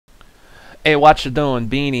Hey, what you doing?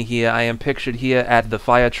 Beanie here. I am pictured here at the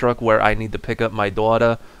fire truck where I need to pick up my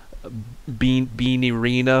daughter. Beanie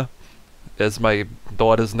Rena is my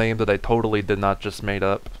daughter's name that I totally did not just make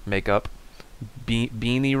up.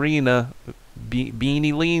 Beanie Rena.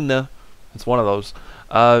 Beanie Lena. It's one of those.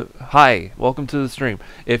 Hi. Welcome to the stream.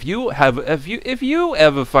 If you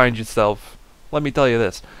ever find yourself, let me tell you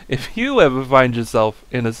this. If you ever find yourself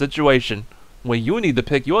in a situation where you need to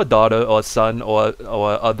pick your daughter or son or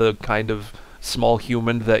other kind of small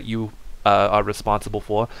human that you are responsible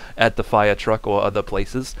for at the fire truck or other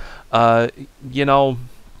places, you know,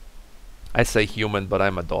 I say human, but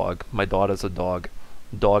I'm a dog. My daughter's a dog.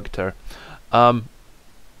 Dogter.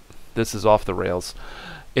 This is off the rails.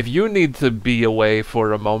 If you need to be away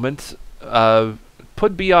for a moment,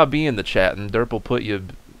 put BRB in the chat and Derp will put your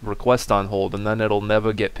request on hold, and then it'll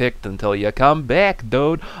never get picked until you come back,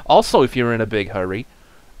 dude. Also, if you're in a big hurry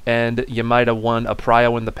and you might have won a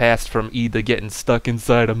prio in the past from either getting stuck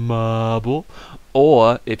inside a marble,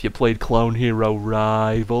 or if you played Clone Hero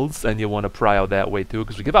Rivals and you won a prio that way too,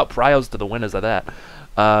 because we give out prios to the winners of that,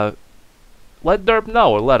 let Derp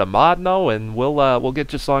know, or let a mod know, and we'll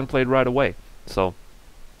get your song played right away. So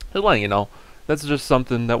just letting you know, that's just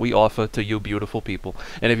something that we offer to you beautiful people.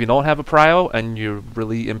 And if you don't have a prio and you're a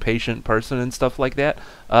really impatient person and stuff like that,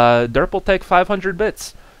 Derp will take 500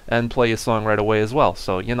 bits and play a song right away as well.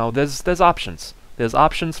 So, you know, there's options. There's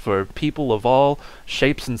options for people of all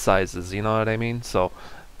shapes and sizes, you know what I mean? So,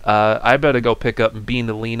 I better go pick up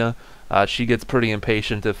Beanie Lena. She gets pretty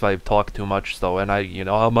impatient if I talk too much, so, and you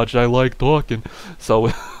know how much I like talking.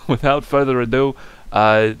 So, without further ado,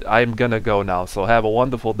 I'm gonna go now. So have a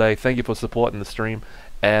wonderful day. Thank you for supporting the stream,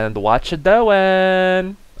 and what you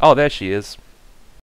doing? Oh, there she is.